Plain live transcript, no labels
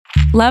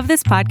Love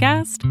this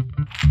podcast?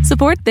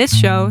 Support this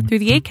show through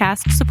the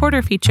Acast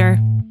supporter feature.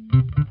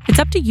 It's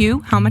up to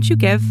you how much you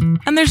give,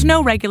 and there's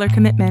no regular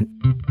commitment.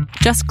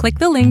 Just click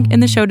the link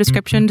in the show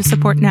description to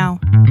support now.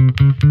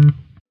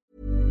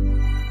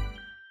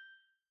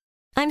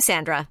 I'm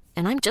Sandra,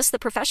 and I'm just the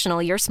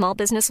professional your small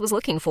business was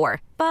looking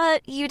for.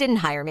 But you didn't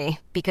hire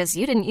me because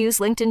you didn't use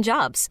LinkedIn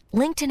Jobs.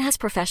 LinkedIn has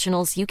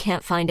professionals you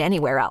can't find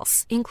anywhere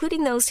else,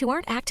 including those who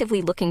aren't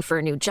actively looking for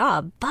a new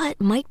job, but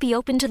might be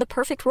open to the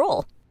perfect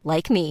role,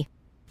 like me.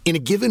 In a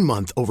given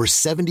month, over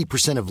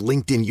 70% of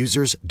LinkedIn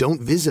users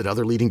don't visit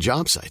other leading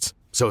job sites.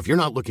 So if you're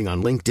not looking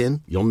on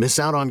LinkedIn, you'll miss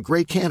out on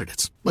great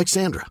candidates like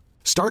Sandra.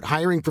 Start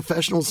hiring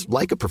professionals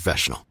like a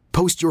professional.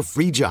 Post your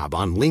free job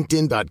on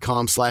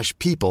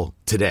linkedin.com/people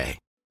today.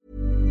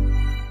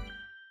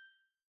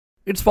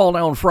 It's Fall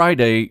Down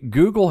Friday.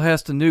 Google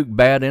has to nuke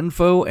bad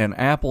info and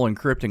Apple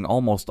encrypting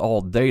almost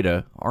all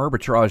data.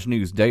 Arbitrage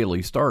News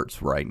Daily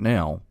starts right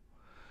now.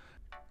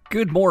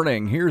 Good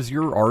morning. Here's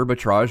your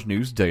Arbitrage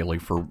News Daily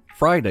for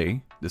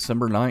Friday,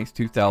 December 9th,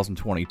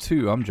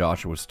 2022. I'm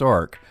Joshua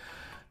Stark.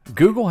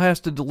 Google has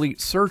to delete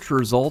search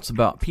results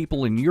about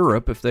people in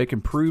Europe if they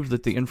can prove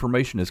that the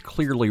information is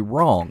clearly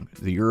wrong,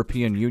 the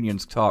European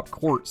Union's top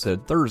court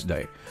said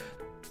Thursday.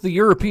 The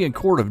European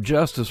Court of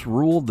Justice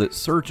ruled that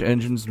search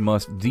engines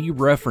must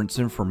dereference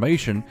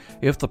information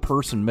if the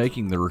person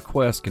making the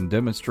request can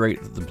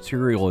demonstrate that the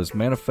material is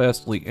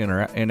manifestly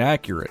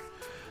inaccurate.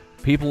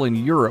 People in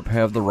Europe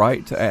have the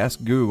right to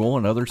ask Google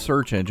and other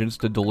search engines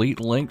to delete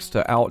links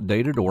to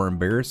outdated or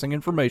embarrassing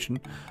information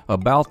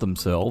about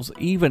themselves,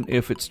 even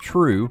if it's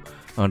true,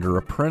 under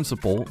a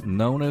principle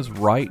known as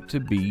right to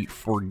be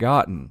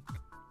forgotten.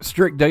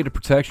 Strict data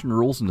protection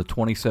rules in the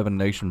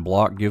 27-nation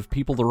bloc give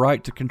people the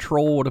right to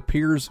control what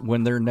appears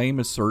when their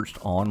name is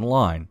searched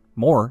online.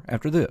 More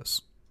after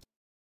this.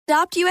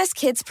 Adopt US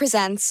Kids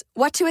presents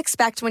What to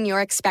Expect When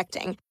You're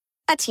Expecting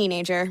a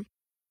Teenager.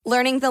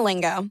 Learning the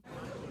lingo.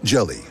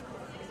 Jelly.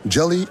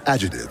 Jelly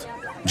adjective.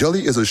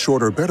 Jelly is a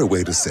shorter, better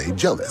way to say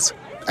jealous.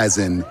 As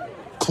in,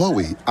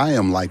 Chloe, I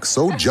am like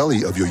so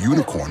jelly of your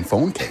unicorn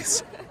phone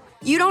case.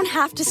 You don't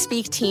have to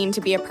speak teen to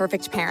be a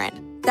perfect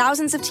parent.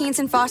 Thousands of teens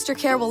in foster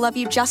care will love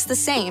you just the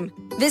same.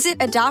 Visit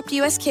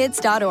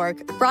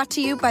adoptuskids.org, brought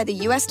to you by the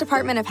U.S.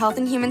 Department of Health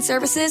and Human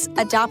Services,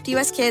 Adopt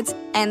U.S. Kids,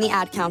 and the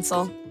Ad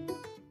Council.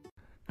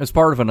 As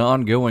part of an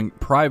ongoing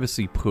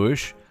privacy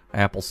push,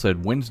 Apple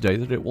said Wednesday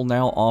that it will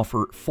now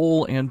offer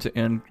full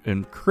end-to-end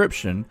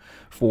encryption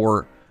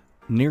for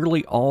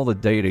nearly all the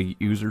data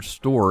users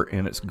store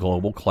in its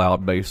global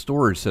cloud-based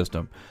storage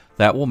system.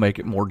 That will make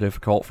it more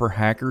difficult for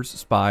hackers,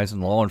 spies,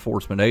 and law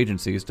enforcement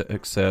agencies to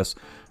access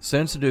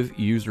sensitive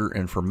user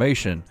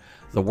information.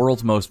 The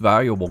world's most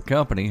valuable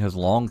company has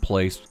long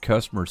placed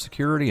customer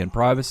security and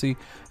privacy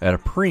at a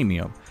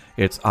premium.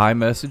 Its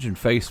iMessage and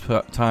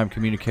FaceTime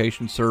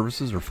communication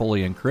services are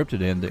fully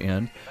encrypted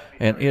end-to-end,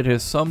 and it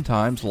has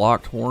sometimes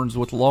locked horns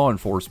with law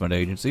enforcement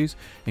agencies,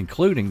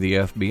 including the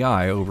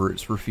FBI, over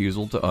its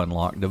refusal to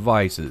unlock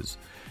devices.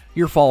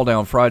 Your Fall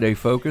Down Friday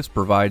focus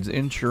provides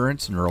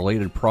insurance and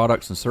related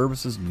products and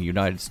services in the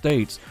United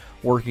States,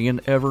 working in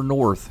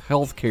Evernorth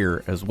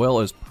Healthcare, as well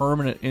as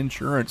permanent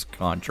insurance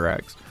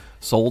contracts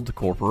sold to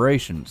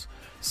corporations.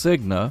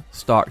 Cigna,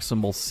 stock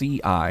symbol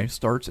CI,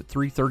 starts at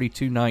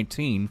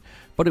 $332.19,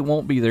 but it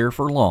won't be there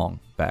for long.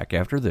 Back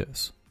after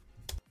this.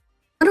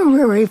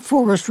 Honorary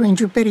Forest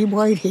Ranger Betty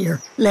White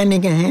here,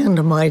 lending a hand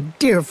to my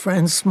dear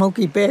friend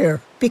Smokey Bear.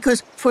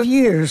 Because for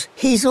years,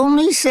 he's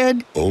only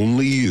said,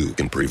 only you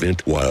can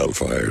prevent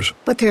wildfires.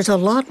 But there's a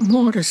lot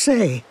more to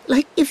say.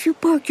 Like if you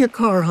park your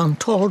car on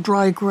tall,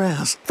 dry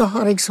grass, the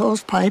hot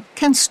exhaust pipe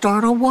can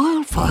start a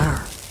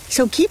wildfire.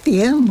 So keep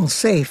the animals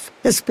safe,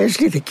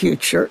 especially the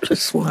cute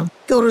shirtless one.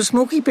 Go to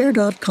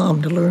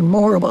SmokeyBear.com to learn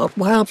more about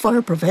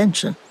wildfire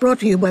prevention. Brought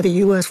to you by the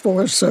U.S.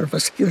 Forest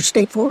Service, your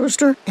state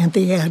forester, and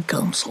the Ad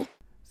Council.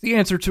 The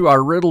answer to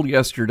our riddle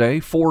yesterday: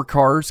 4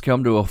 cars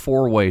come to a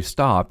 4-way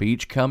stop,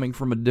 each coming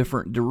from a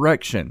different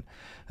direction.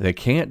 They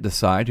can't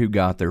decide who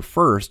got there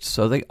first,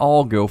 so they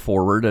all go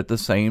forward at the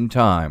same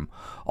time.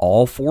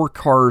 All 4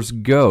 cars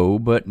go,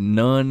 but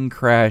none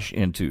crash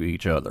into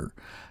each other.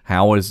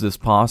 How is this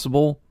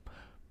possible?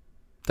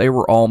 They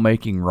were all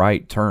making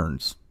right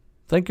turns.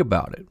 Think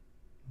about it.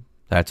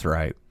 That's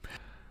right.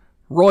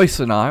 Royce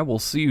and I will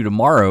see you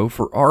tomorrow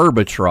for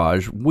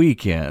Arbitrage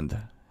Weekend.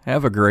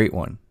 Have a great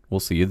one. We'll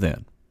see you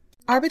then.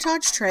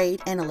 Arbitrage Trade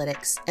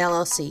Analytics,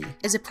 LLC,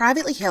 is a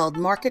privately held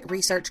market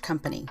research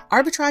company.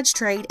 Arbitrage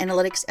Trade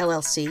Analytics,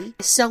 LLC,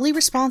 is solely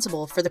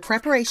responsible for the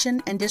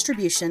preparation and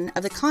distribution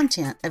of the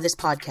content of this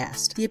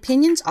podcast. The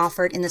opinions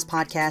offered in this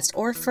podcast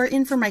are for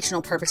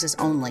informational purposes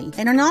only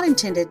and are not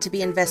intended to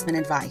be investment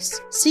advice.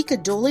 Seek a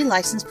duly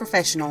licensed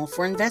professional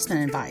for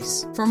investment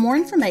advice. For more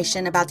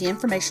information about the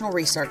informational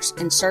research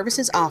and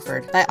services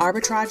offered by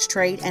Arbitrage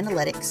Trade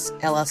Analytics,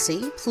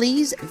 LLC,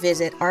 please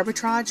visit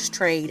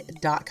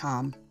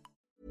arbitragetrade.com.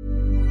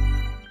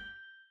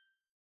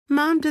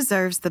 Mom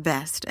deserves the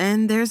best,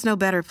 and there's no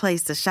better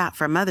place to shop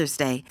for Mother's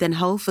Day than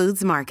Whole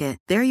Foods Market.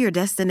 They're your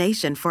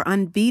destination for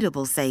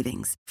unbeatable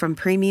savings, from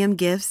premium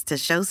gifts to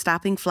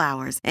show-stopping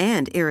flowers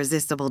and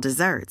irresistible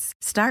desserts.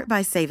 Start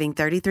by saving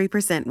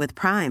 33% with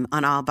Prime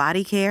on all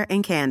body care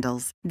and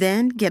candles.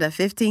 Then get a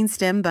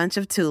 15-stem bunch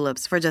of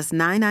tulips for just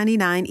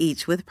 $9.99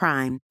 each with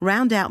Prime.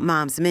 Round out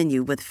Mom's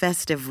menu with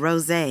festive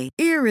rosé,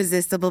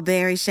 irresistible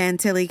berry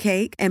chantilly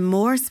cake, and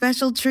more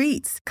special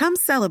treats. Come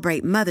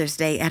celebrate Mother's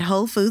Day at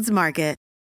Whole Foods Market.